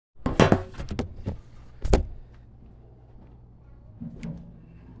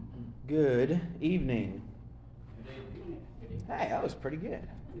Good evening. Hey, that was pretty good.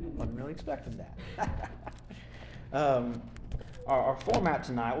 Wasn't really expecting that. Our format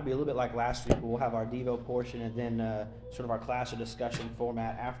tonight will be a little bit like last week. We'll have our Devo portion and then sort of our class or discussion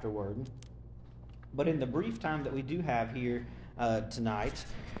format afterward. But in the brief time that we do have here tonight,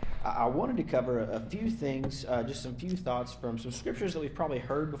 I wanted to cover a few things, just some few thoughts from some scriptures that we've probably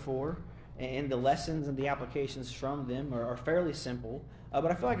heard before, and the lessons and the applications from them are fairly simple. But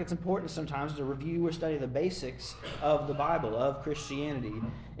I feel like it's important sometimes to review or study the basics of the Bible, of Christianity.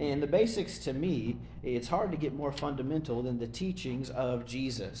 And the basics, to me, it's hard to get more fundamental than the teachings of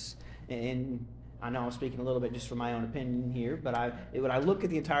Jesus. And I know I'm speaking a little bit just from my own opinion here, but when I look at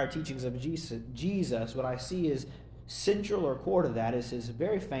the entire teachings of Jesus, what I see is central or core to that is his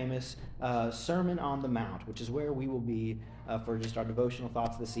very famous Sermon on the Mount, which is where we will be for just our devotional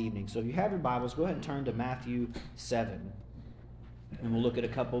thoughts this evening. So if you have your Bibles, go ahead and turn to Matthew 7. And we'll look at a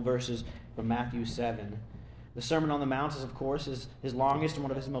couple verses from Matthew 7. The Sermon on the Mount is, of course, his longest and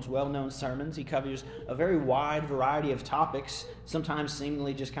one of his most well-known sermons. He covers a very wide variety of topics, sometimes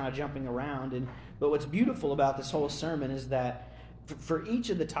seemingly just kind of jumping around. But what's beautiful about this whole sermon is that for each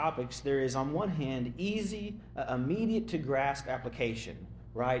of the topics, there is, on one hand, easy, immediate to grasp application.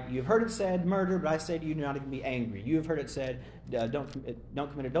 Right? You've heard it said, murder, but I say to you, do not even be angry. You have heard it said, don't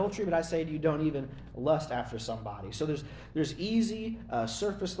commit adultery, but I say to you, don't even lust after somebody. So there's easy,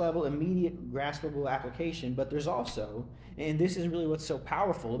 surface level, immediate, graspable application, but there's also, and this is really what's so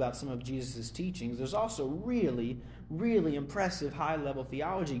powerful about some of Jesus' teachings, there's also really, really impressive high-level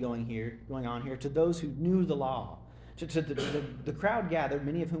theology going on here to those who knew the law. To the crowd gathered,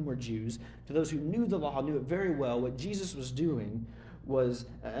 many of whom were Jews, to those who knew the law, knew it very well, what Jesus was doing was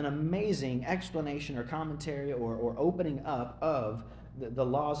an amazing explanation or commentary or opening up of the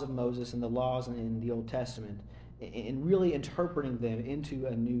laws of Moses and the laws in the Old Testament, and really interpreting them into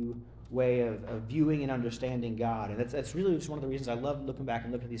a new way of viewing and understanding God. And that's really just one of the reasons I love looking back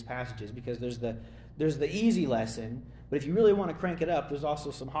and looking at these passages, because there's the easy lesson, but if you really want to crank it up, there's also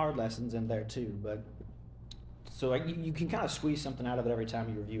some hard lessons in there too. But so you can kind of squeeze something out of it every time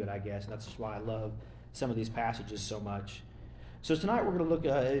you review it, I guess, and that's just why I love some of these passages so much. So tonight we're going to look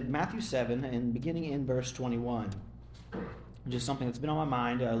at Matthew 7 and beginning in verse 21, which is something that's been on my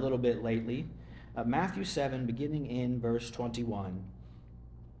mind a little bit lately. Matthew 7 beginning in verse 21.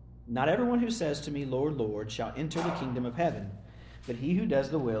 Not everyone who says to me, Lord, Lord, shall enter the kingdom of heaven, but he who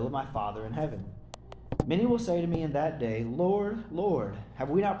does the will of my Father in heaven. Many will say to me in that day, Lord, Lord, have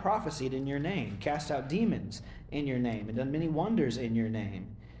we not prophesied in your name, cast out demons in your name, and done many wonders in your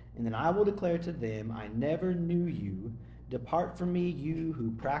name? And then I will declare to them, I never knew you. Depart from me, you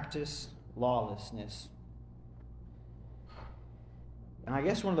who practice lawlessness. And I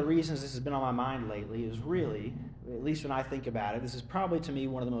guess one of the reasons this has been on my mind lately is really, at least when I think about it, this is probably to me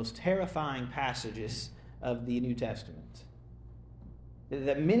one of the most terrifying passages of the New Testament.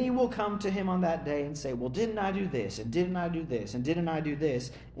 That many will come to him on that day and say, well, didn't I do this, and didn't I do this, and didn't I do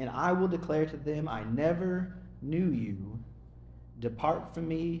this? And I will declare to them, I never knew you. Depart from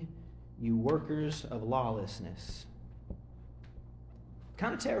me, you workers of lawlessness.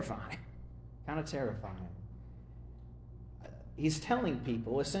 Kind of terrifying. He's telling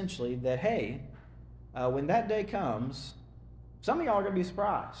people, essentially, that, hey, when that day comes, some of y'all are going to be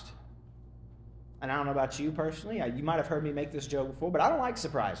surprised. And I don't know about you personally. You might have heard me make this joke before, but I don't like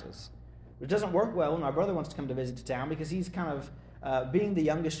surprises. It doesn't work well when my brother wants to come to visit to town, because he's kind of, being the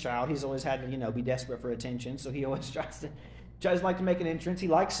youngest child, he's always had to, be desperate for attention, so he always tries to make an entrance. He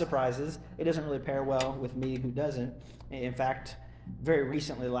likes surprises. It doesn't really pair well with me, who doesn't. In fact, very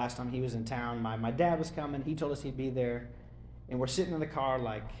recently, the last time he was in town, my dad was coming. He told us he'd be there. And we're sitting in the car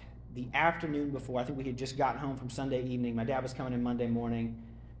like the afternoon before. I think we had just gotten home from Sunday evening. My dad was coming in Monday morning.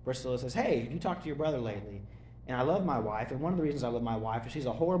 Priscilla says, hey, have you talked to your brother lately? And I love my wife. And one of the reasons I love my wife is she's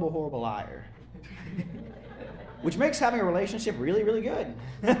a horrible, horrible liar. Which makes having a relationship really, really good.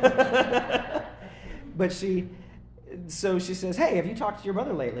 But she says, hey, have you talked to your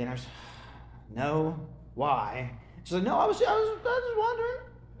brother lately? And I was, no, why? She's like, no, I was just wondering.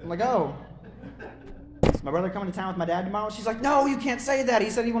 I'm like, oh, is my brother coming to town with my dad tomorrow? She's like, no, you can't say that. He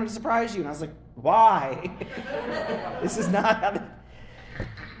said he wanted to surprise you. And I was like, why? This is not how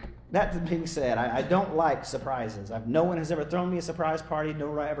that being said, I don't like surprises. No one has ever thrown me a surprise party, nor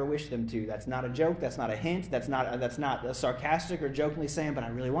would I ever wish them to. That's not a joke. That's not a hint. That's not a sarcastic or jokingly saying, but I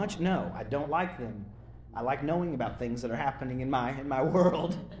really want you. No, I don't like them. I like knowing about things that are happening in my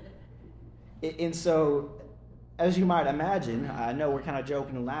world. And so, as you might imagine, I know we're kind of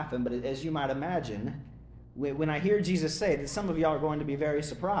joking and laughing, but as you might imagine, when I hear Jesus say that some of y'all are going to be very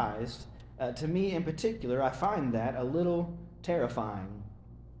surprised, to me in particular, I find that a little terrifying.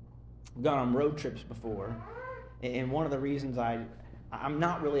 I've gone on road trips before, and one of the reasons I'm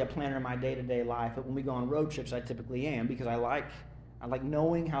not really a planner in my day-to-day life, but when we go on road trips, I typically am, because I like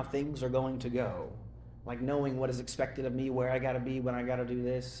knowing how things are going to go, like knowing what is expected of me, where I got to be, when I got to do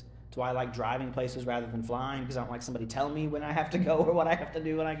this. That's why I like driving places rather than flying, because I don't like somebody telling me when I have to go or what I have to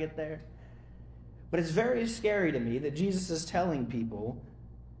do when I get there. But it's very scary to me that Jesus is telling people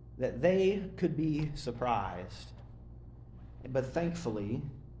that they could be surprised. But thankfully,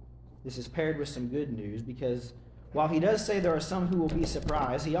 this is paired with some good news, because while he does say there are some who will be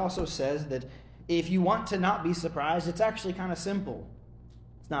surprised, he also says that if you want to not be surprised, it's actually kind of simple.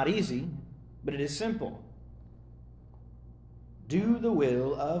 It's not easy, but it is simple. Do the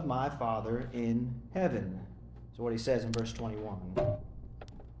will of my Father in heaven. That's what he says in verse 21.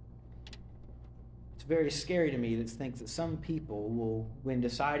 It's very scary to me to think that some people will, when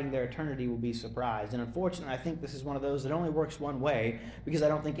deciding their eternity, will be surprised. And unfortunately, I think this is one of those that only works one way, because I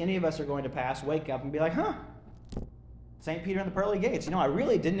don't think any of us are going to wake up and be like, St. Peter and the Pearly Gates. I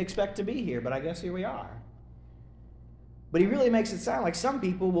really didn't expect to be here, but I guess here we are. But he really makes it sound like some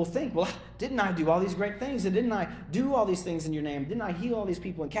people will think, well, didn't I do all these great things? And didn't I do all these things in your name? Didn't I heal all these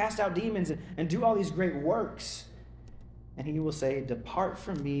people and cast out demons and do all these great works? And he will say, depart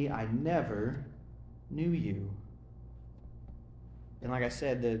from me, I never knew you. And like I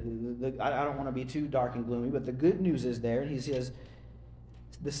said, I don't want to be too dark and gloomy, but the good news is there. And he says,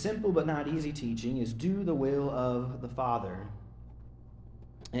 the simple but not easy teaching is do the will of the Father.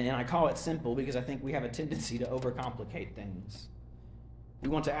 And I call it simple because I think we have a tendency to overcomplicate things. We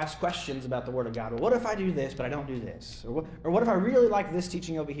want to ask questions about the Word of God. Well, what if I do this, but I don't do this? Or what if I really like this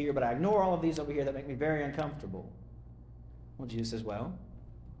teaching over here, but I ignore all of these over here that make me very uncomfortable? Well, Jesus says, well,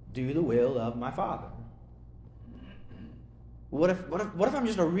 do the will of my Father. What if I'm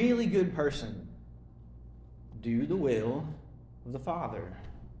just a really good person? Do the will of the Father.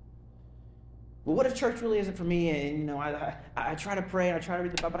 Well, what if church really isn't for me, and I try to pray and I try to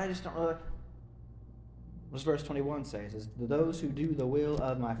read the Bible, but I just don't really... What does verse 21 say? It says, those who do the will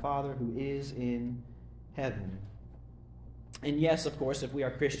of my Father who is in heaven. And yes, of course, if we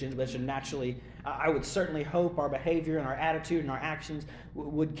are Christians, that should naturally, I would certainly hope our behavior and our attitude and our actions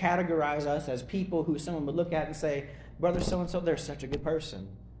would categorize us as people who someone would look at and say, brother so-and-so, they're such a good person.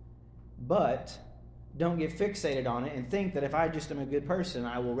 But don't get fixated on it and think that if I just am a good person,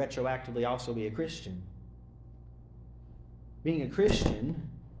 I will retroactively also be a Christian. Being a Christian,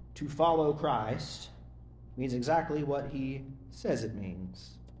 to follow Christ, means exactly what he says it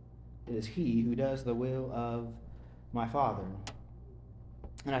means. It is he who does the will of my Father.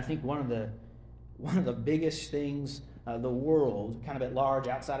 And I think one of the biggest things the world, kind of at large,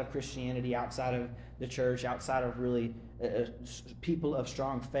 outside of Christianity, outside of the church, outside of really people of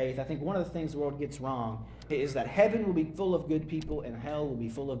strong faith, I think one of the things the world gets wrong is that heaven will be full of good people and hell will be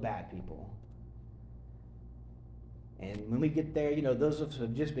full of bad people. And when we get there, those of us who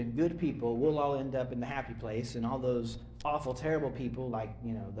have just been good people, we'll all end up in the happy place, and all those awful, terrible people, like,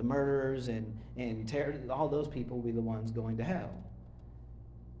 the murderers and all those people will be the ones going to hell.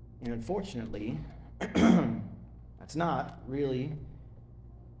 And unfortunately, it's not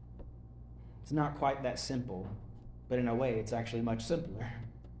quite that simple, but in a way, it's actually much simpler.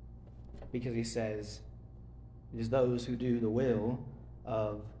 Because he says, it is those who do the will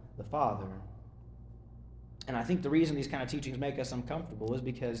of the Father. And I think the reason these kind of teachings make us uncomfortable is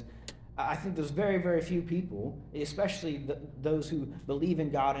because I think there's very, very few people, especially those who believe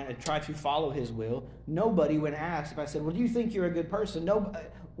in God and try to follow his will. Nobody, when asked, if I said, well, do you think you're a good person?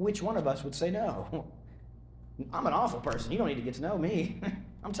 Which one of us would say no? I'm an awful person. You don't need to get to know me.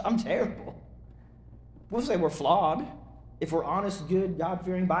 I'm terrible. We'll say we're flawed. If we're honest, good,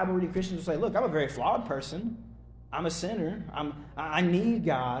 God-fearing, Bible-reading Christians, we'll say, look, I'm a very flawed person. I'm a sinner. I need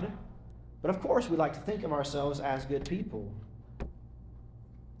God. But of course, we like to think of ourselves as good people.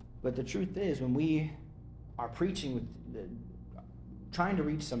 But the truth is, when we are preaching, trying to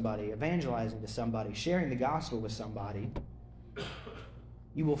reach somebody, evangelizing to somebody, sharing the gospel with somebody,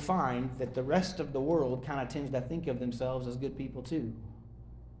 you will find that the rest of the world kind of tends to think of themselves as good people too.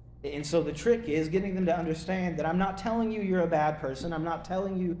 And so the trick is getting them to understand that I'm not telling you you're a bad person. I'm not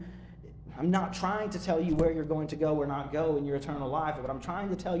trying to tell you where you're going to go or not go in your eternal life. But what I'm trying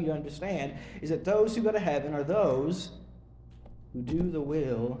to tell you to understand is that those who go to heaven are those who do the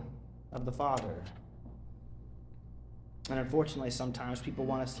will of the Father. And unfortunately, sometimes people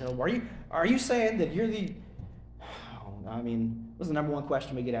want us to tell, are you saying that you're the... what's the number one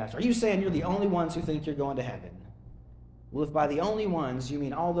question we get asked? Are you saying you're the only ones who think you're going to heaven? Well, if by the only ones you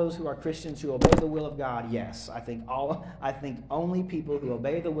mean all those who are Christians who obey the will of God, yes. I think only people who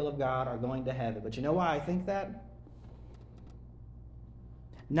obey the will of God are going to heaven. But you know why I think that?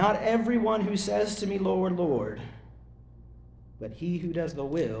 Not everyone who says to me, Lord, Lord, but he who does the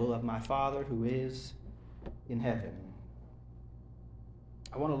will of my Father who is in heaven.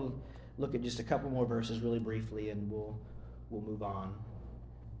 I want to look at just a couple more verses really briefly, and we'll move on.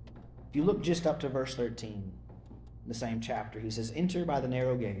 If you look just up to verse 13, the same chapter, he says, enter by the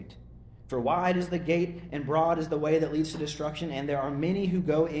narrow gate. For wide is the gate and broad is the way that leads to destruction, and there are many who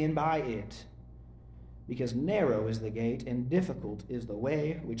go in by it. Because narrow is the gate and difficult is the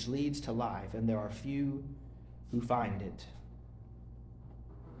way which leads to life, and there are few who find it.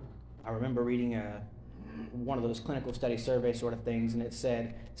 I remember reading one of those clinical study survey sort of things, and it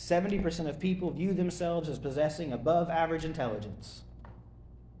said 70% of people view themselves as possessing above average intelligence.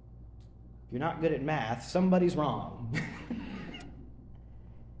 If you're not good at math, somebody's wrong.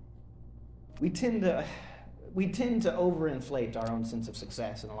 We tend to overinflate our own sense of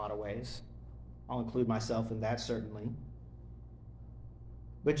success in a lot of ways. I'll include myself in that, certainly.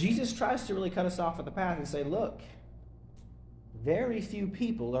 But Jesus tries to really cut us off at the path and say, look, very few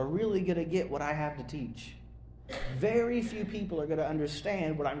people are really going to get what I have to teach. Very few people are going to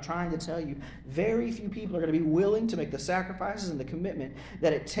understand what I'm trying to tell you. Very few people are going to be willing to make the sacrifices and the commitment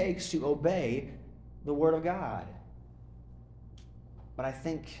that it takes to obey the Word of God. But I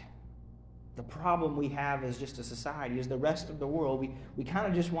think the problem we have as just a society, as the rest of the world, we kind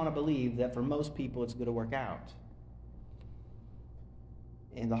of just want to believe that for most people it's going to work out.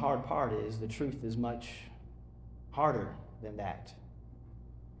 And the hard part is the truth is much harder than that.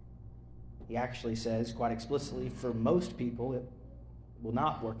 He actually says quite explicitly, for most people it will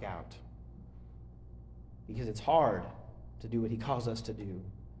not work out. Because it's hard to do what he calls us to do.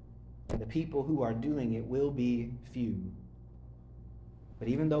 And the people who are doing it will be few. But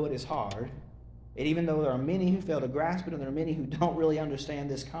even though it is hard, and even though there are many who fail to grasp it, and there are many who don't really understand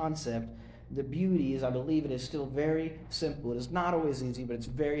this concept, the beauty is, I believe it is still very simple. It is not always easy, but it's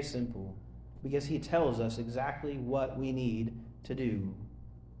very simple. Because he tells us exactly what we need to do.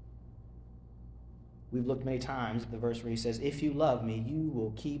 We've looked many times at the verse where he says, if you love me, you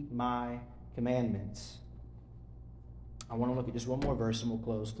will keep my commandments. I want to look at just one more verse and we'll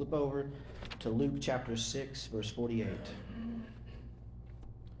close. Flip over to Luke chapter 6, verse 48.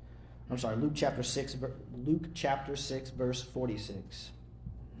 I'm sorry, Luke chapter 6, verse 46.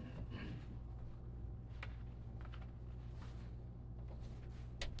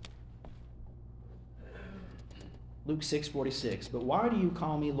 Luke 6:46. But why do you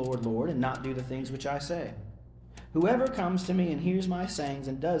call me Lord, Lord, and not do the things which I say? Whoever comes to me and hears my sayings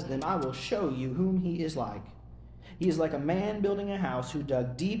and does them, I will show you whom he is like. He is like a man building a house who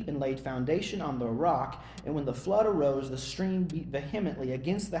dug deep and laid foundation on the rock, and when the flood arose, the stream beat vehemently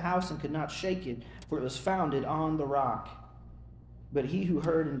against the house and could not shake it, for it was founded on the rock. But he who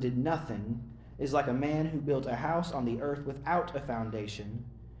heard and did nothing is like a man who built a house on the earth without a foundation,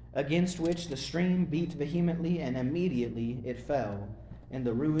 against which the stream beat vehemently, and immediately it fell, and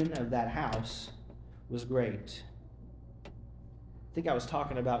the ruin of that house was great. I think I was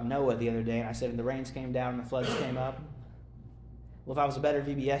talking about Noah the other day, and I said, and the rains came down and the floods came up. Well, if I was a better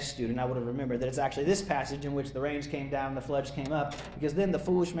VBS student, I would have remembered that it's actually this passage in which the rains came down and the floods came up, because then the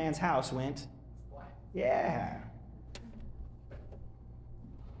foolish man's house went, yeah.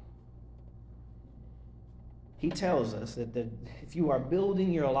 He tells us that if you are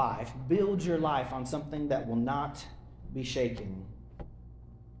building your life, build your life on something that will not be shaken.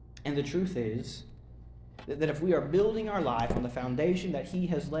 And the truth is that if we are building our life on the foundation that he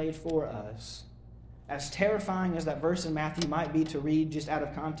has laid for us, as terrifying as that verse in Matthew might be to read just out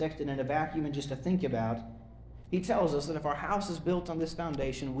of context and in a vacuum and just to think about, he tells us that if our house is built on this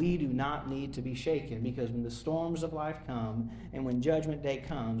foundation, we do not need to be shaken, because when the storms of life come and when judgment day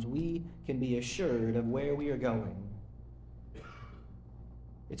comes, we can be assured of where we are going.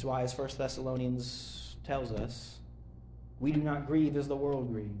 It's why, as 1 Thessalonians tells us, we do not grieve as the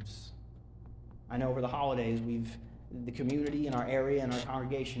world grieves. I know over the holidays the community in our area and our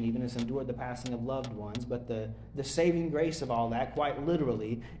congregation even has endured the passing of loved ones, but the saving grace of all that, quite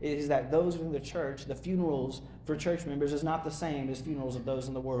literally, is that those in the church, the funerals for church members is not the same as funerals of those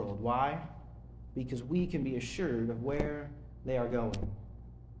in the world. Why? Because we can be assured of where they are going.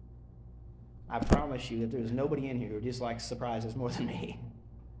 I promise you that there's nobody in here who dislikes surprises more than me.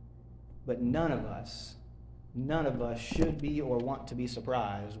 But none of us should be or want to be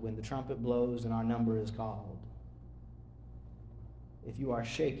surprised when the trumpet blows and our number is called. If you are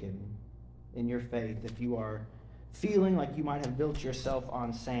shaken in your faith, if you are feeling like you might have built yourself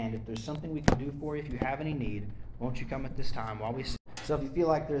on sand, if there's something we can do for you, if you have any need, won't you come at this time while we sing? So if you feel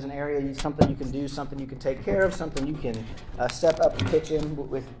like there's an area, something you can do, something you can take care of, something you can step up and pitch in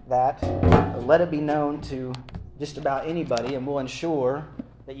with that, let it be known to just about anybody, and we'll ensure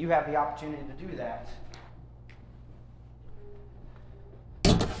that you have the opportunity to do that.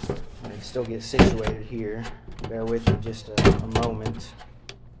 Let me still get situated here. Bear with me just a moment.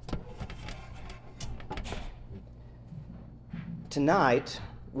 Tonight,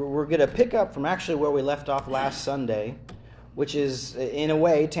 we're going to pick up from actually where we left off last Sunday, which is in a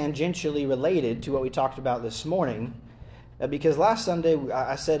way tangentially related to what we talked about this morning. Because last Sunday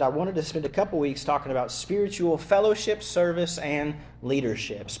I said I wanted to spend a couple weeks talking about spiritual fellowship, service, and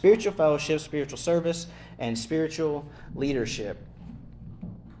leadership. Spiritual fellowship, spiritual service, and spiritual leadership.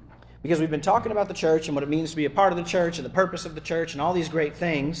 Because we've been talking about the church and what it means to be a part of the church and the purpose of the church and all these great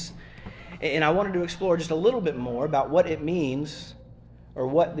things. And I wanted to explore just a little bit more about what it means or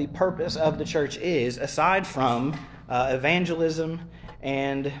what the purpose of the church is aside from evangelism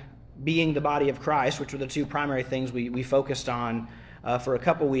and being the body of Christ, which were the two primary things we focused on for a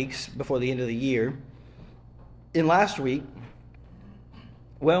couple weeks before the end of the year. In last week,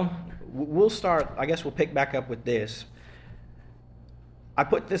 well, we'll pick back up with this. I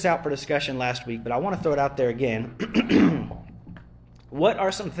put this out for discussion last week, but I want to throw it out there again. What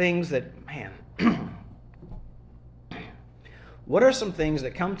are some things that, what are some things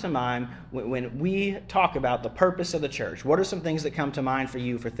that come to mind when we talk about the purpose of the church? What are some things that come to mind for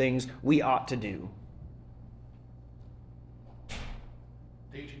you for things we ought to do?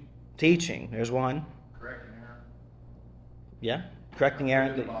 Teaching. There's one. Correcting errant. Yeah. Correcting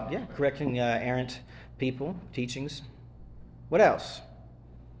errant. Yeah. Correcting errant people. Teachings. What else?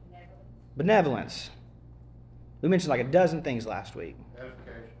 Benevolence. We mentioned like a dozen things last week.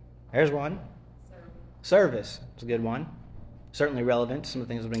 Edification. There's one. Service. It's a good one. Certainly relevant to some of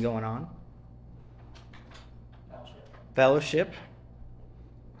the things that have been going on. Fellowship.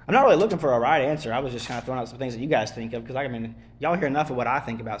 I'm not really looking for a right answer. I was just kind of throwing out some things that you guys think of, because y'all hear enough of what I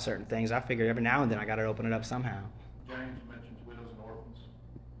think about certain things. I figure every now and then I got to open it up somehow. James mentions widows and orphans.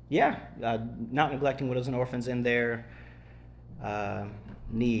 Yeah, not neglecting widows and orphans in their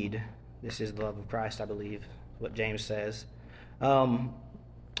need. This is the love of Christ, I believe, what James says.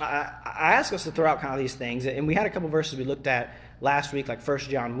 I asked us to throw out kind of these things, and we had a couple verses we looked at last week, like 1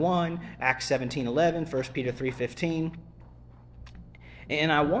 John 1, Acts 17:11, 1 Peter 3:15.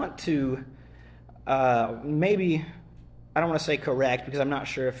 And I want to maybe, I don't want to say correct, because I'm not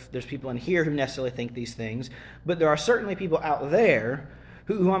sure if there's people in here who necessarily think these things, but there are certainly people out there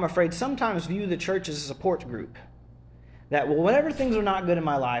who I'm afraid sometimes view the church as a support group. That, well, whenever things are not good in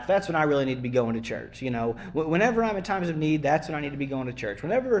my life, that's when I really need to be going to church. You know, whenever I'm in times of need, that's when I need to be going to church.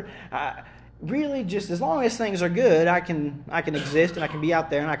 Whenever, really, just as long as things are good, I can exist and I can be out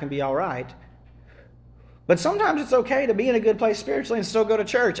there and I can be all right. But sometimes it's okay to be in a good place spiritually and still go to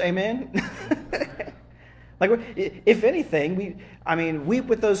church. Amen. Like, if anything, weep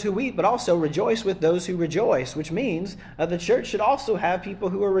with those who weep, but also rejoice with those who rejoice, which means the church should also have people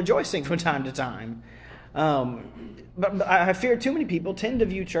who are rejoicing from time to time. But I fear too many people tend to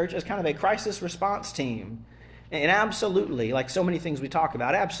view church as kind of a crisis response team. And absolutely, like so many things we talk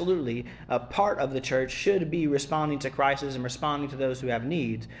about, absolutely, a part of the church should be responding to crisis and responding to those who have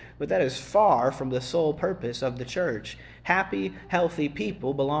needs. But that is far from the sole purpose of the church. Happy, healthy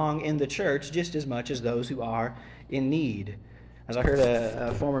people belong in the church just as much as those who are in need. As I heard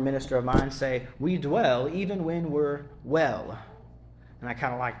a former minister of mine say, we dwell even when we're well. And I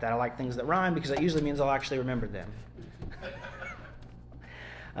kind of like that. I like things that rhyme because that usually means I'll actually remember them.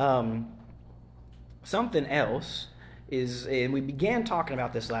 Something else is, and we began talking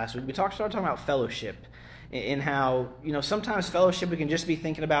about this last week, started talking about fellowship and how, sometimes fellowship we can just be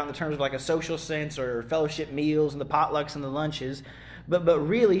thinking about in the terms of like a social sense or fellowship meals and the potlucks and the lunches. But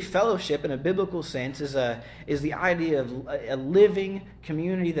really, fellowship in a biblical sense is the idea of a living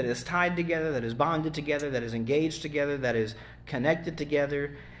community that is tied together, that is bonded together, that is engaged together, that is connected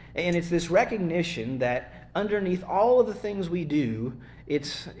together. And it's this recognition that underneath all of the things we do,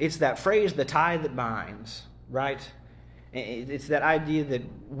 it's that phrase, the tie that binds, right? It's that idea that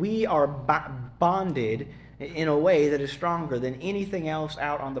we are bonded in a way that is stronger than anything else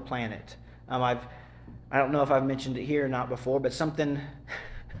out on the planet. I don't know if I've mentioned it here or not before, but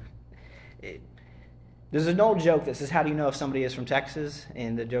there's an old joke that says, how do you know if somebody is from Texas?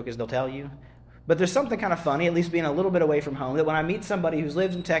 And the joke is they'll tell you. But there's something kind of funny, at least being a little bit away from home, that when I meet somebody who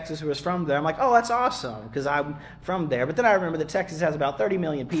lives in Texas who is from there, I'm like, oh, that's awesome, because I'm from there. But then I remember that Texas has about 30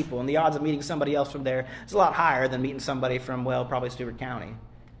 million people, and the odds of meeting somebody else from there is a lot higher than meeting somebody from, probably Stewart County.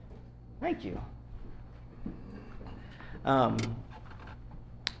 Thank you.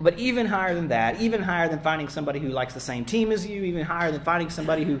 But even higher than that, even higher than finding somebody who likes the same team as you, even higher than finding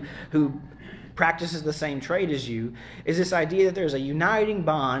somebody who practices the same trade as you, is this idea that there's a uniting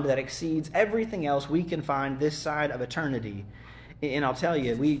bond that exceeds everything else we can find this side of eternity. And I'll tell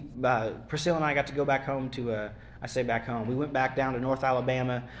you, Priscilla and I got to go back home I say back home, we went back down to North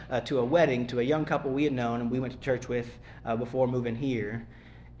Alabama to a wedding to a young couple we had known and we went to church with before moving here.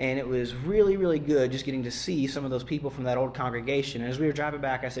 And it was really, really good just getting to see some of those people from that old congregation. And as we were driving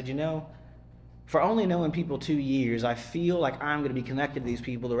back, I said, for only knowing people 2 years, I feel like I'm going to be connected to these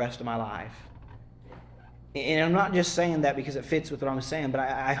people the rest of my life. And I'm not just saying that because it fits with what I'm saying, but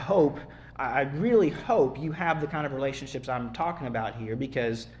I really hope you have the kind of relationships I'm talking about here,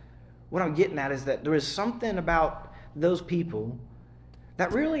 because what I'm getting at is that there is something about those people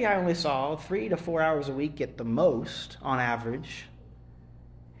that really I only saw 3 to 4 hours a week at the most on average.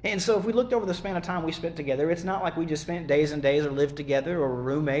 And so if we looked over the span of time we spent together, it's not like we just spent days and days or lived together or were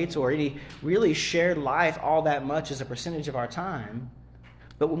roommates or any really shared life all that much as a percentage of our time.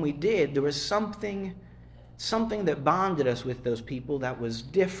 But when we did, there was something that bonded us with those people that was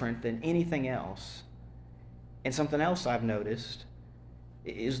different than anything else. And something else I've noticed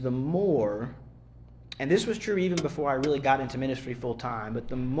is the more, and this was true even before I really got into ministry full time, but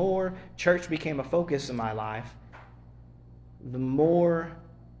the more church became a focus in my life, the more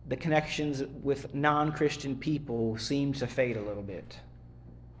the connections with non-Christian people seemed to fade a little bit.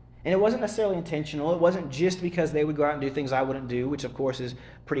 And it wasn't necessarily intentional. It wasn't just because they would go out and do things I wouldn't do, which of course is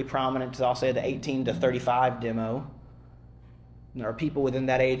pretty prominent to, I'll say, the 18 to 35 demo. There are people within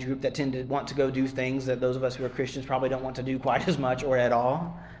that age group that tend to want to go do things that those of us who are Christians probably don't want to do quite as much or at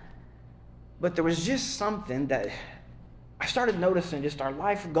all. But there was just something that I started noticing, just our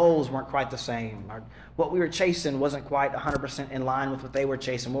life goals weren't quite the same. What we were chasing wasn't quite 100% in line with what they were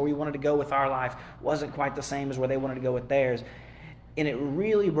chasing. Where we wanted to go with our life wasn't quite the same as where they wanted to go with theirs. And it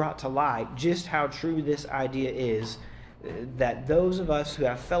really brought to light just how true this idea is, that those of us who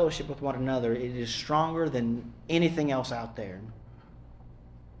have fellowship with one another, it is stronger than anything else out there.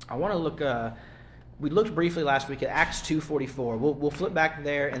 I want to look, we looked briefly last week at Acts 2:44. We'll flip back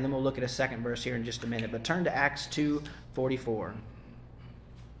there and then we'll look at a second verse here in just a minute. But turn to Acts 2:44.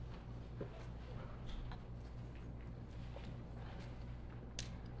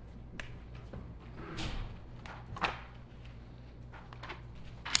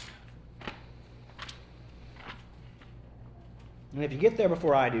 And if you get there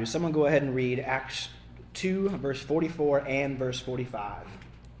before I do, someone go ahead and read Acts 2, verse 44 and verse 45.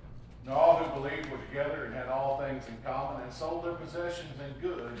 And all who believed were together and had all things in common, and sold their possessions and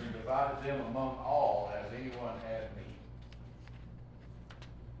goods, and divided them among all as anyone had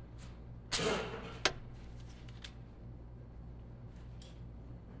need.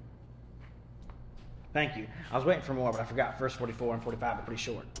 Thank you. I was waiting for more, but I forgot verse 44 and 45 are pretty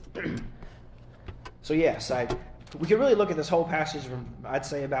short. So yes, we could really look at this whole passage from, I'd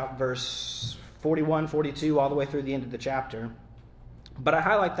say, about verse 41, 42, all the way through the end of the chapter. But I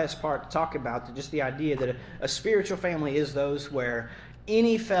highlight this part to talk about just the idea that a spiritual family is those where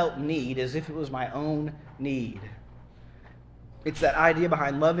any felt need as if it was my own need. It's that idea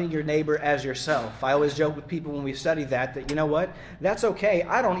behind loving your neighbor as yourself. I always joke with people when we study that you know what? That's okay.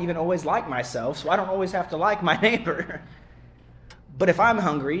 I don't even always like myself, so I don't always have to like my neighbor. But if I'm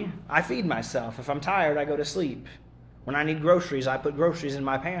hungry, I feed myself. If I'm tired, I go to sleep. When I need groceries, I put groceries in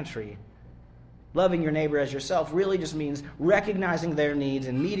my pantry. Loving your neighbor as yourself really just means recognizing their needs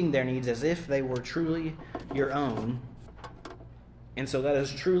and meeting their needs as if they were truly your own. And so that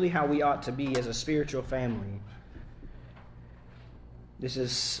is truly how we ought to be as a spiritual family. This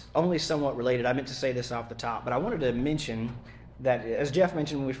is only somewhat related. I meant to say this off the top, but I wanted to mention that, as Jeff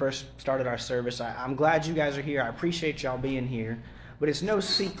mentioned when we first started our service, I'm glad you guys are here. I appreciate y'all being here. But it's no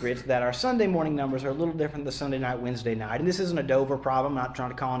secret that our Sunday morning numbers are a little different than Sunday night, Wednesday night. And this isn't a Dover problem. I'm not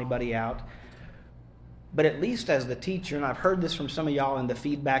trying to call anybody out. But at least as the teacher, and I've heard this from some of y'all in the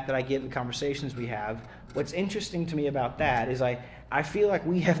feedback that I get in the conversations we have, what's interesting to me about that is I feel like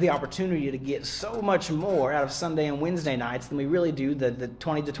we have the opportunity to get so much more out of Sunday and Wednesday nights than we really do the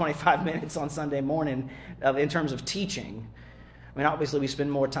 20 to 25 minutes on Sunday morning in terms of teaching. I mean, obviously we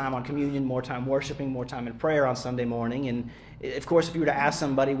spend more time on communion, more time worshiping, more time in prayer on Sunday morning. And of course, if you were to ask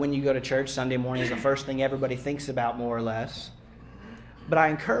somebody when you go to church, Sunday morning is the first thing everybody thinks about, more or less. But I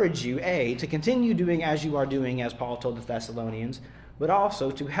encourage you, A, to continue doing as you are doing, as Paul told the Thessalonians, but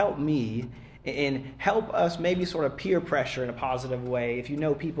also to help me and help us maybe sort of peer pressure in a positive way. If you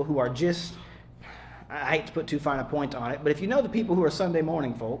know people who are just, I hate to put too fine a point on it, but if you know the people who are Sunday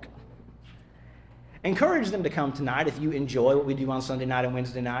morning folk, Encourage them to come tonight if you enjoy what we do on Sunday night and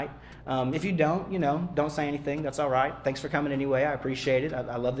Wednesday night. If you don't, don't say anything. That's all right. Thanks for coming anyway. I appreciate it.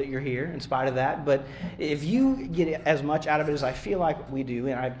 I love that you're here in spite of that. But if you get as much out of it as I feel like we do,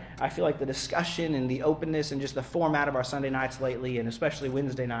 and I feel like the discussion and the openness and just the format of our Sunday nights lately, and especially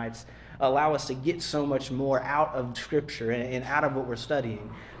Wednesday nights, allow us to get so much more out of Scripture and out of what we're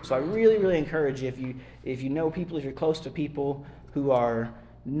studying. So I really, really encourage you, if you know people, if you're close to people who are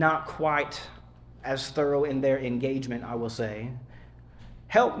not quite as thorough in their engagement, I will say,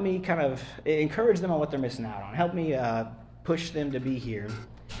 help me kind of encourage them on what they're missing out on. Help me push them to be here.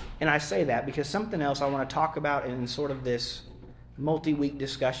 And I say that because something else I want to talk about in sort of this multi-week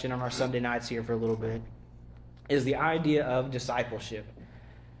discussion on our Sunday nights here for a little bit is the idea of discipleship.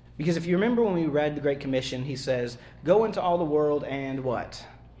 Because if you remember when we read the Great Commission, he says, go into all the world and what?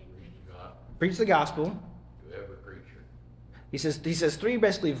 Preach the gospel. He says three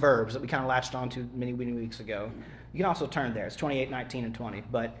basically verbs that we kind of latched on to many weeks ago. You can also turn there. It's 28, 19, and 20.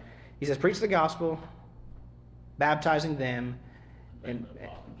 But he says, preach the gospel, baptizing them, and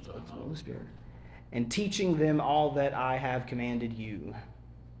Holy Spirit, and teaching them all that I have commanded you.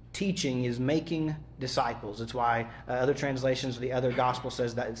 Teaching is making disciples. It's why other translations of the other gospel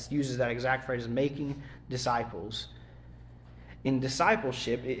says that it uses that exact phrase, making disciples. In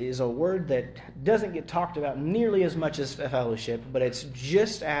discipleship is a word that doesn't get talked about nearly as much as fellowship, but it's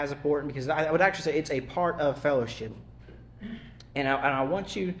just as important because I would actually say it's a part of fellowship. And I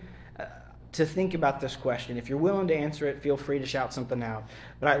want you to think about this question. If you're willing to answer it, feel free to shout something out.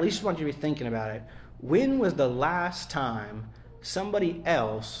 But I at least want you to be thinking about it. When was the last time somebody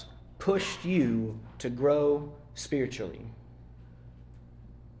else pushed you to grow spiritually?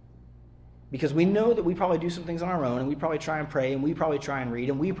 Because we know that we probably do some things on our own, and we probably try and pray, and we probably try and read,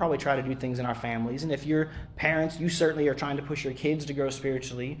 and we probably try to do things in our families. And if you're parents, you certainly are trying to push your kids to grow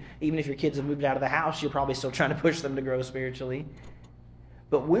spiritually. Even if your kids have moved out of the house, you're probably still trying to push them to grow spiritually.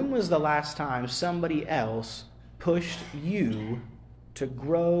 But when was the last time somebody else pushed you to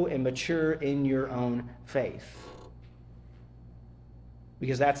grow and mature in your own faith?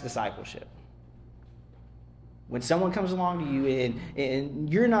 Because that's discipleship. When someone comes along to you and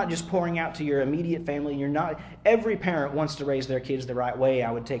you're not just pouring out to your immediate family, every parent wants to raise their kids the right way,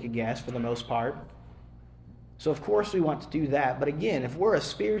 I would take a guess, for the most part. So of course we want to do that. But again, if we're a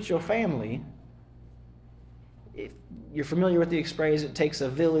spiritual family, if you're familiar with the expression, it takes a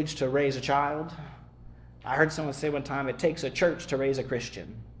village to raise a child. I heard someone say one time, it takes a church to raise a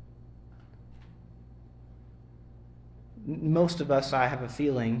Christian. Most of us, I have a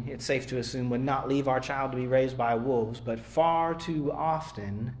feeling, it's safe to assume, would not leave our child to be raised by wolves, but far too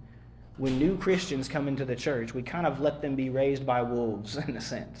often, when new Christians come into the church, we kind of let them be raised by wolves, in a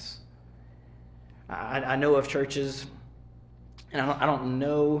sense. I know of churches, and I don't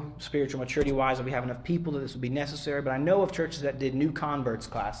know spiritual maturity-wise if we have enough people that this would be necessary, but I know of churches that did new converts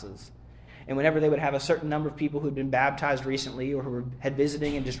classes. And whenever they would have a certain number of people who had been baptized recently or who had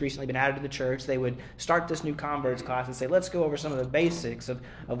visiting and just recently been added to the church, they would start this new converts class and say, let's go over some of the basics of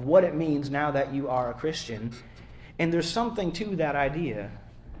what it means now that you are a Christian. And there's something to that idea.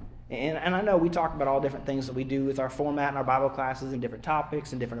 And I know we talk about all different things that we do with our format and our Bible classes and different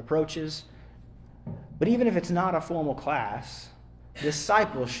topics and different approaches. But even if it's not a formal class,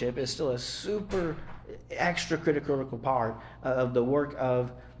 discipleship is still a super extra critical part of the work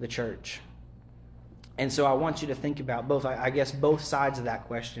of the church. And so I want you to think about both sides of that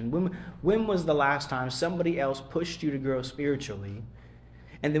question. When was the last time somebody else pushed you to grow spiritually?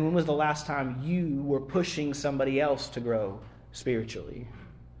 And then when was the last time you were pushing somebody else to grow spiritually?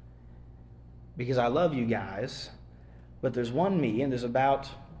 Because I love you guys, but there's one me and there's about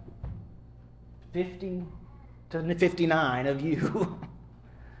 50 to 59 of you.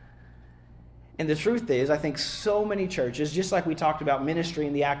 And the truth is, I think so many churches, just like we talked about ministry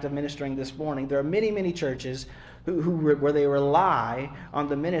and the act of ministering this morning, there are many, many churches where they rely on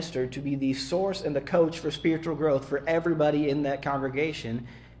the minister to be the source and the coach for spiritual growth for everybody in that congregation.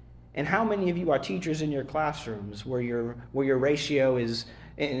 And how many of you are teachers in your classrooms where your ratio is,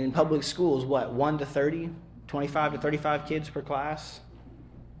 in public schools, 1 to 30, 25 to 35 kids per class?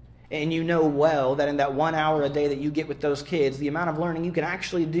 And you know well that in that 1 hour a day that you get with those kids, the amount of learning you can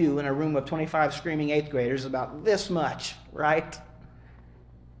actually do in a room of 25 screaming 8th graders is about this much, right?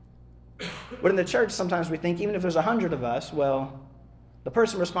 But in the church, sometimes we think even if there's 100 of us, well, the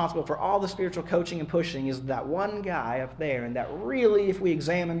person responsible for all the spiritual coaching and pushing is that one guy up there, and that really, if we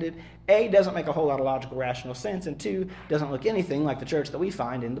examined it, A, doesn't make a whole lot of logical, rational sense, and 2, doesn't look anything like the church that we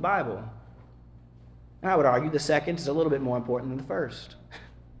find in the Bible. And I would argue the second is a little bit more important than the first.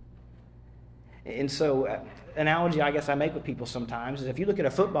 And so, analogy I guess I make with people sometimes is if you look at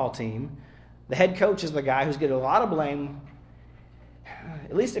a football team, The head coach is the guy who's getting a lot of blame,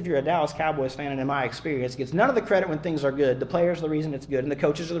 at least if you're a Dallas Cowboys fan, and in my experience, gets none of the credit when things are good. The players are the reason it's good, and the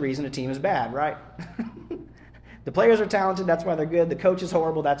coaches are the reason the team is bad, right? The players are talented, that's why they're good. The coach is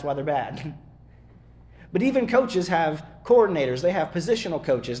horrible, that's why they're bad. But even coaches have coordinators. They have positional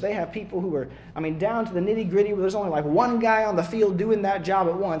coaches. They have people who are, down to the nitty-gritty where there's only like one guy on the field doing that job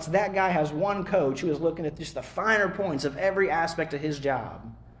at once. That guy has one coach who is looking at just the finer points of every aspect of his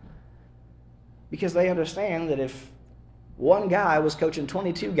job. Because they understand that if one guy was coaching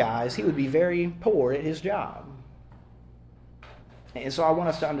 22 guys, he would be very poor at his job. And so I want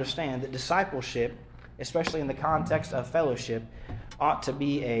us to understand that discipleship, especially in the context of fellowship, ought to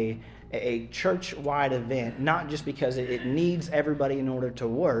be a church-wide event, not just because it needs everybody in order to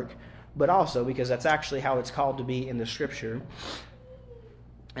work, but also because that's actually how it's called to be in the Scripture.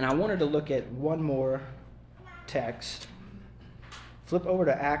 And I wanted to look at one more text. Flip over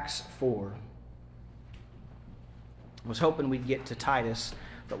to Acts 4. I was hoping we'd get to Titus,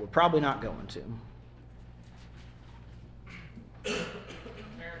 but we're probably not going to.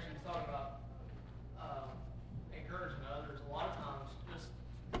 Parents, you talk about encouraging others. A lot of times,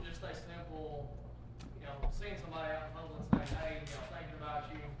 just a simple, seeing somebody out in public and saying, "Hey, thinking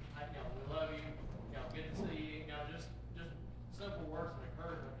about you. We love you. Good to see you." Just simple words of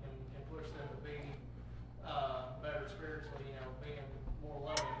encouragement can push them to be better spiritually. Being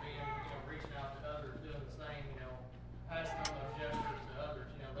more loving, reaching out to others, doing the same. Passing on those gestures to others.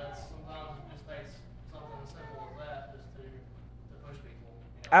 That's sometimes it just takes something as simple as that just to push people.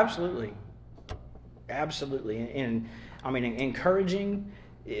 Absolutely. And encouraging,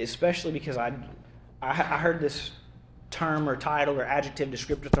 especially because I heard this term or title or adjective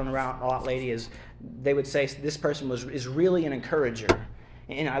descriptor thrown around a lot lately, is they would say this person is really an encourager.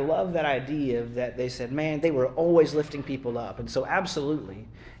 And I love that idea of that they said, man, they were always lifting people up. And so absolutely,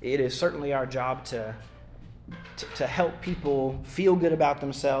 it is certainly our job to help people feel good about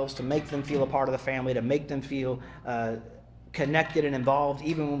themselves, to make them feel a part of the family, to make them feel connected and involved,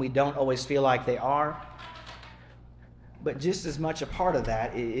 even when we don't always feel like they are. But just as much a part of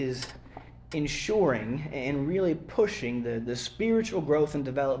that is ensuring and really pushing the spiritual growth and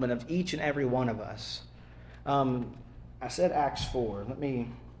development of each and every one of us. I said Acts 4. Let me...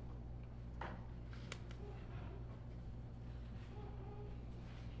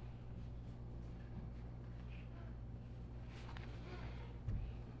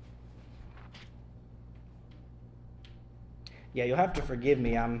 Yeah, you'll have to forgive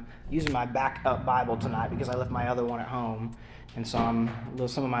me. I'm using my backup Bible tonight because I left my other one at home. And so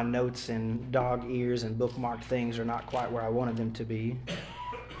some of my notes and dog ears and bookmarked things are not quite where I wanted them to be.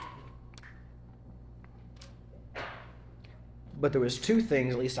 But there was two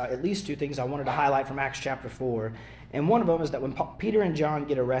things, at least two things I wanted to highlight from Acts chapter 4. And one of them is that when Peter and John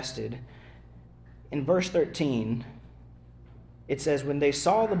get arrested, in verse 13... it says, when they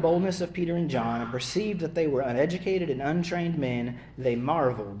saw the boldness of Peter and John and perceived that they were uneducated and untrained men, they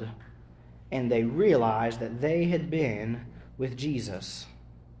marveled, and they realized that they had been with Jesus.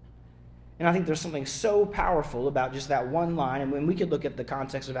 And I think there's something so powerful about just that one line. And when we could look at the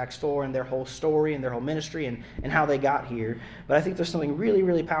context of Acts 4 and their whole story and their whole ministry and how they got here. But I think there's something really,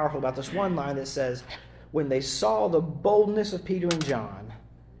 really powerful about this one line that says, when they saw the boldness of Peter and John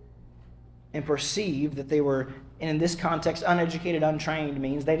and perceived that they were, and in this context, uneducated, untrained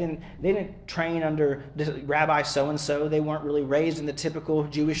means they didn't train under Rabbi so-and-so. They weren't really raised in the typical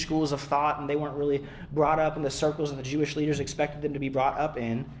Jewish schools of thought, and they weren't really brought up in the circles that the Jewish leaders expected them to be brought up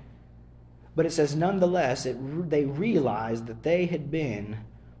in. But it says, nonetheless, they realized that they had been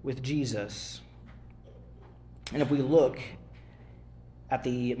with Jesus. And if we look at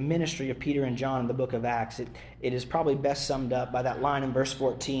the ministry of Peter and John in the book of Acts, it is probably best summed up by that line in verse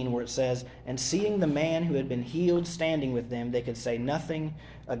 14 where it says, and seeing the man who had been healed standing with them, they could say nothing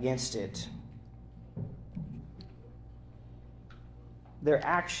against it. Their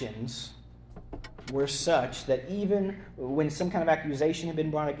actions were such that even when some kind of accusation had been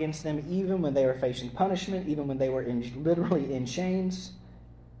brought against them, even when they were facing punishment, even when they were literally in chains,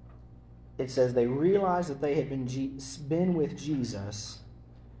 it says they realized that they had been with Jesus,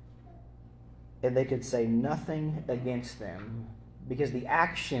 and they could say nothing against them because the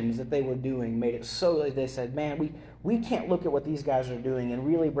actions that they were doing made it so that they said, man, we can't look at what these guys are doing and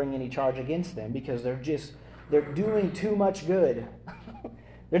really bring any charge against them because they're doing too much good.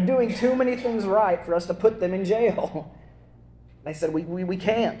 They're doing too many things right for us to put them in jail. They said, we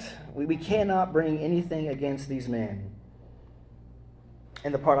can't. We cannot bring anything against these men.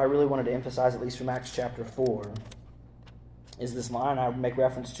 And the part I really wanted to emphasize, at least from Acts chapter 4, is this line I make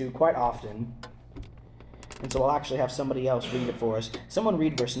reference to quite often. And so I'll actually have somebody else read it for us. Someone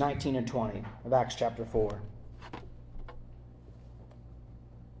read verse 19 and 20 of Acts chapter 4.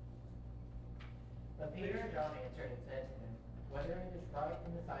 But Peter and John answered and said to him, Whether it is right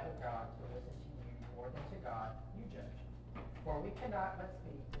in the sight of God to listen to you more than to God, you judge. For we cannot but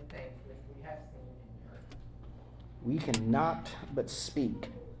speak the things which we have seen and heard. We cannot but speak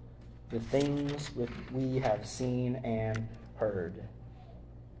the things which we have seen and heard.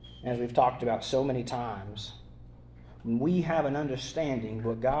 As we've talked about so many times, when we have an understanding of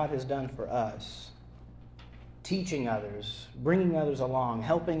what God has done for us, teaching others, bringing others along,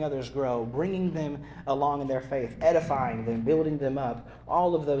 helping others grow, bringing them along in their faith, edifying them, building them up,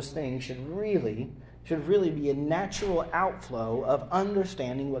 all of those things should really be a natural outflow of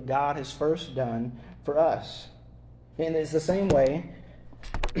understanding what God has first done for us. And it's the same way,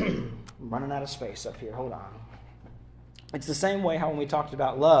 I'm running out of space up here, hold on. It's the same way how when we talked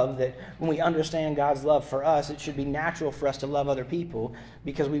about love, that when we understand God's love for us, it should be natural for us to love other people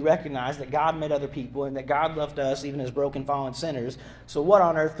because we recognize that God made other people and that God loved us even as broken, fallen sinners. So what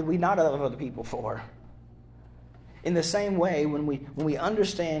on earth do we not love other people for? In the same way, when we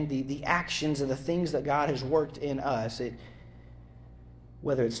understand the actions and the things that God has worked in us,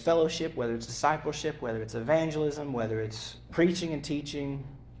 whether it's fellowship, whether it's discipleship, whether it's evangelism, whether it's preaching and teaching,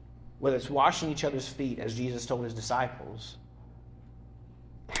 whether it's washing each other's feet, as Jesus told his disciples,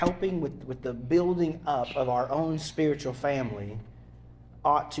 helping with the building up of our own spiritual family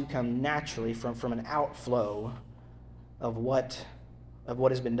ought to come naturally from an outflow of what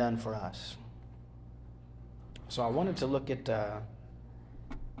has been done for us. So I wanted to look at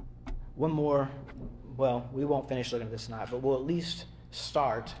one more. Well, we won't finish looking at this tonight, but we'll at least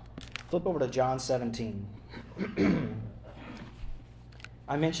start. Flip over to John 17.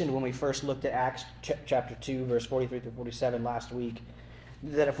 I mentioned when we first looked at Acts chapter 2, verse 43 through 47 last week,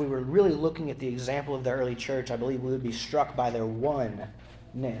 that if we were really looking at the example of the early church, I believe we would be struck by their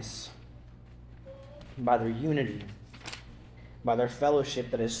oneness, by their unity, by their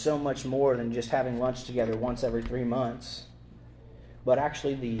fellowship that is so much more than just having lunch together once every 3 months, but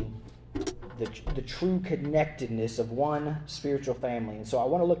actually the true connectedness of one spiritual family. And so I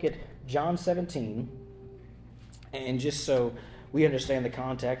want to look at John 17, and just so we understand the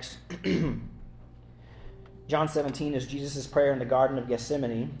context, John 17 is Jesus' prayer in the Garden of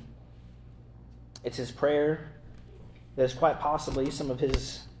Gethsemane. It's his prayer that is quite possibly some of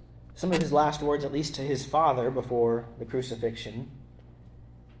his last words, at least to his Father, before the crucifixion.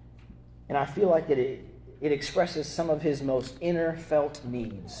 And I feel like it expresses some of his most inner felt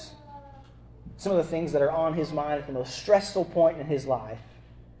needs. Some of the things that are on his mind at the most stressful point in his life.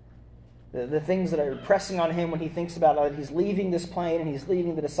 The things that are pressing on him when he thinks about it. He's leaving this plane and he's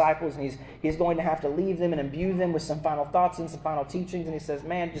leaving the disciples and he's going to have to leave them and imbue them with some final thoughts and some final teachings. And he says,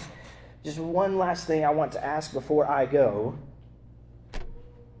 man, just one last thing I want to ask before I go.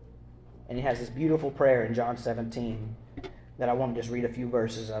 And he has this beautiful prayer in John 17 that I want to just read a few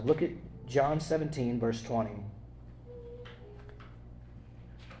verses of. Look at John 17, verse 20.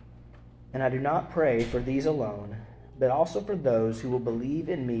 And I do not pray for these alone, but also for those who will believe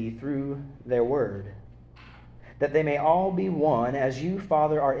in me through their word, that they may all be one, as you,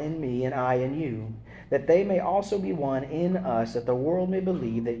 Father, are in me and I in you, that they may also be one in us, that the world may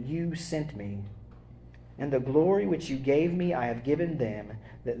believe that you sent me. And the glory which you gave me I have given them,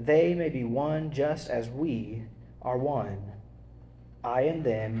 that they may be one just as we are one, I in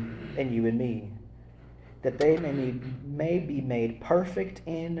them and you in me, that they may be made perfect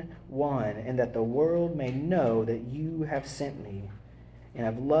in one, and that the world may know that you have sent me and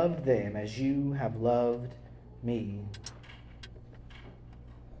have loved them as you have loved me.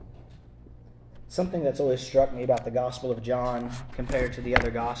 Something that's always struck me about the Gospel of John compared to the other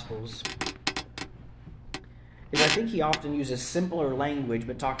Gospels is I think he often uses simpler language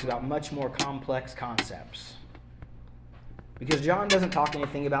but talks about much more complex concepts. Because John doesn't talk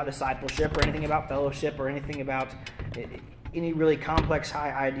anything about discipleship or anything about fellowship or anything about any really complex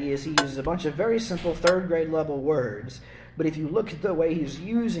high ideas. He uses a bunch of very simple third grade level words. But if you look at the way he's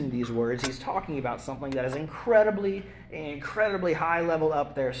using these words, he's talking about something that is incredibly high level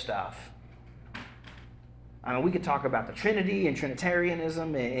up there stuff. I mean, we could talk about the Trinity and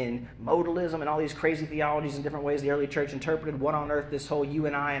Trinitarianism and modalism and all these crazy theologies and different ways the early church interpreted what on earth this whole you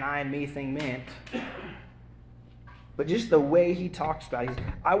and I and me thing meant. But just the way he talks about it,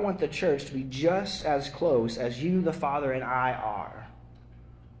 I want the church to be just as close as you, the Father, and I are.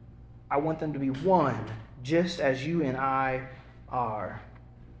 I want them to be one, just as you and I are.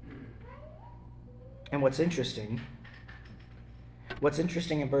 And what's interesting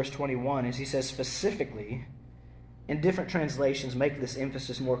in verse 21 is he says specifically And different translations make this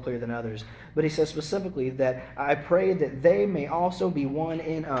emphasis more clear than others. But he says specifically that I pray that they may also be one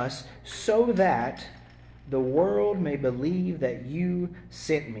in us, so that the world may believe that you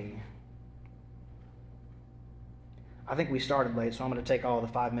sent me. I think we started late, so I'm going to take all the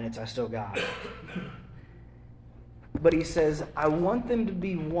 5 minutes I still got. But he says, I want them to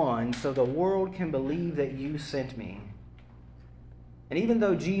be one so the world can believe that you sent me. And even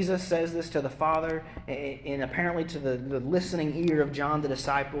though Jesus says this to the Father and apparently to the listening ear of John the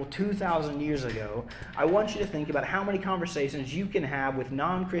disciple 2,000 years ago, I want you to think about how many conversations you can have with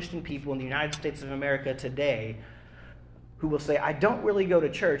non-Christian people in the United States of America today who will say, I don't really go to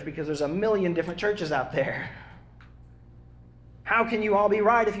church because there's a million different churches out there. How can you all be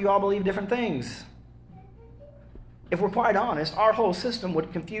right if you all believe different things? If we're quite honest, our whole system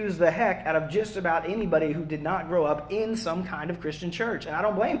would confuse the heck out of just about anybody who did not grow up in some kind of Christian church. And I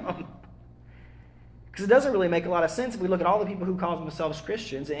don't blame them. Because it doesn't really make a lot of sense if we look at all the people who call themselves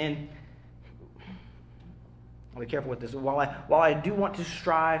Christians. And I'll be careful with this. While I do want to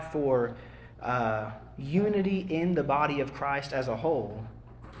strive for unity in the body of Christ as a whole,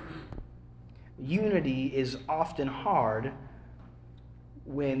 unity is often hard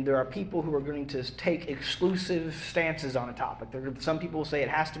when there are people who are going to take exclusive stances on a topic. Some people say it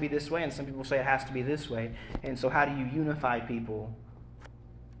has to be this way, and some people say it has to be this way. And so how do you unify people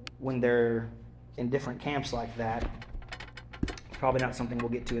when they're in different camps like that? Probably not something we'll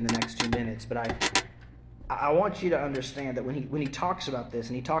get to in the next 2 minutes, but I want you to understand that when he talks about this,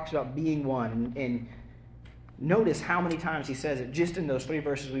 and he talks about being one, and notice how many times he says it just in those 3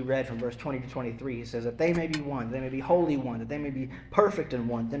 verses we read from verse 20 to 23. He says that they may be one, that they may be wholly one, that they may be perfect in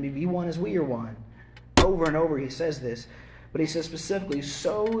one, that they may be one as we are one. Over and over he says this. But he says specifically,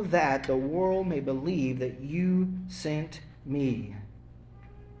 so that the world may believe that you sent me.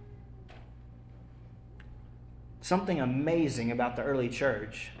 Something amazing about the early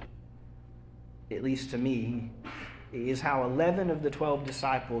church, at least to me, is how 11 of the 12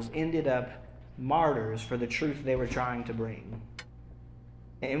 disciples ended up martyrs for the truth they were trying to bring.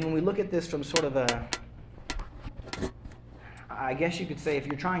 And when we look at this from sort of I guess you could say, if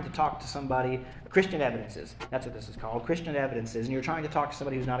you're trying to talk to somebody, Christian evidences, that's what this is called, Christian evidences, and you're trying to talk to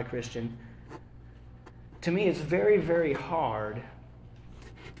somebody who's not a Christian, to me it's very, very hard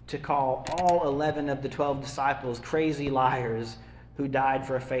to call all 11 of the 12 disciples crazy liars who died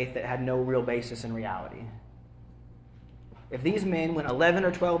for a faith that had no real basis in reality. If these men went 11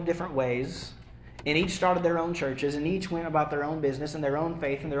 or 12 different ways, and each started their own churches, and each went about their own business and their own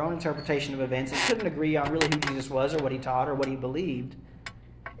faith and their own interpretation of events, and couldn't agree on really who Jesus was or what he taught or what he believed,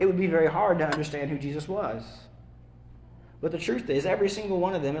 it would be very hard to understand who Jesus was. But the truth is, every single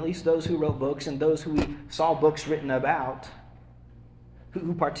one of them, at least those who wrote books and those who we saw books written about,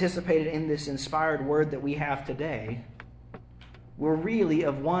 who participated in this inspired word that we have today, were really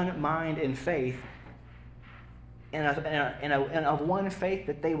of one mind and faith, and of one faith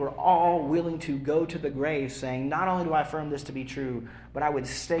that they were all willing to go to the grave saying, not only do I affirm this to be true, but I would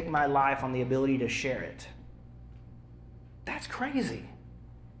stake my life on the ability to share it. That's crazy.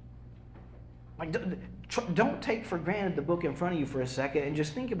 Like, don't take for granted the book in front of you for a second and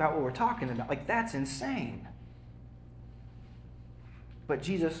just think about what we're talking about. Like, that's insane. But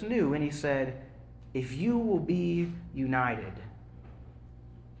Jesus knew, and he said, if you will be united,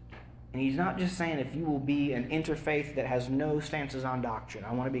 and he's not just saying if you will be an interfaith that has no stances on doctrine.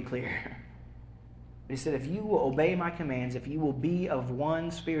 I want to be clear. But he said if you will obey my commands, if you will be of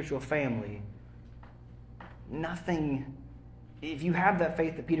one spiritual family, nothing, if you have that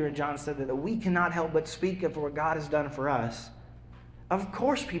faith that Peter and John said that we cannot help but speak of what God has done for us, of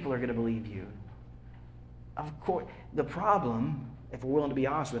course people are going to believe you. Of course. The problem, if we're willing to be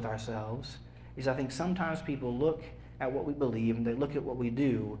honest with ourselves, is I think sometimes people look at what we believe and they look at what we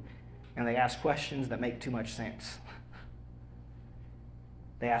do and they ask questions that make too much sense.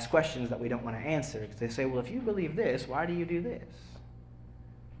 They ask questions that we don't want to answer because they say, well, if you believe this, why do you do this?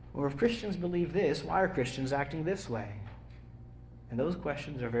 Or if Christians believe this, why are Christians acting this way? And those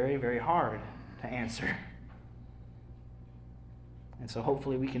questions are very, very hard to answer. And so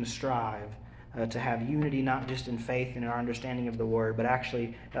hopefully we can strive to have unity not just in faith and in our understanding of the Word, but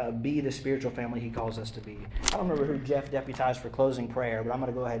actually be the spiritual family he calls us to be. I don't remember who Jeff deputized for closing prayer, but I'm going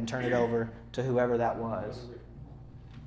to go ahead and turn it over to whoever that was.